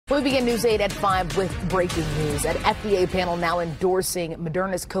We begin News 8 at 5 with breaking news. An FDA panel now endorsing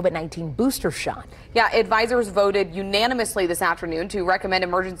Moderna's COVID-19 booster shot. Yeah, advisors voted unanimously this afternoon to recommend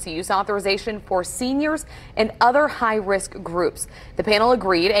emergency use authorization for seniors and other high-risk groups. The panel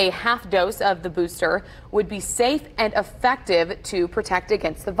agreed a half dose of the booster would be safe and effective to protect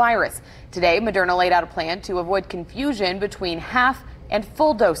against the virus. Today, Moderna laid out a plan to avoid confusion between half and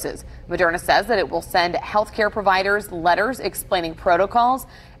full doses. Moderna says that it will send healthcare providers letters explaining protocols.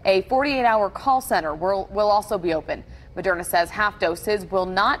 A 48-hour call center will also be open. Moderna says half doses will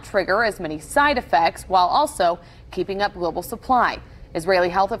not trigger as many side effects while also keeping up global supply. Israeli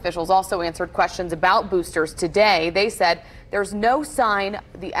health officials also answered questions about boosters today. They said there's no sign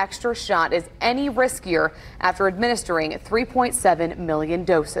the extra shot is any riskier after administering 3.7 million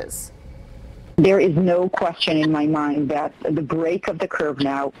doses. There is no question in my mind that the break of the curve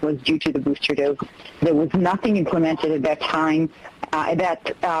now was due to the booster dose. There was nothing implemented at that time,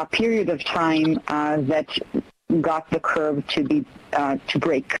 period of time that got the curve to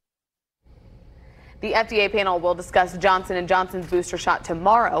break. The FDA panel will discuss Johnson & Johnson's booster shot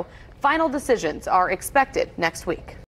tomorrow. Final decisions are expected next week.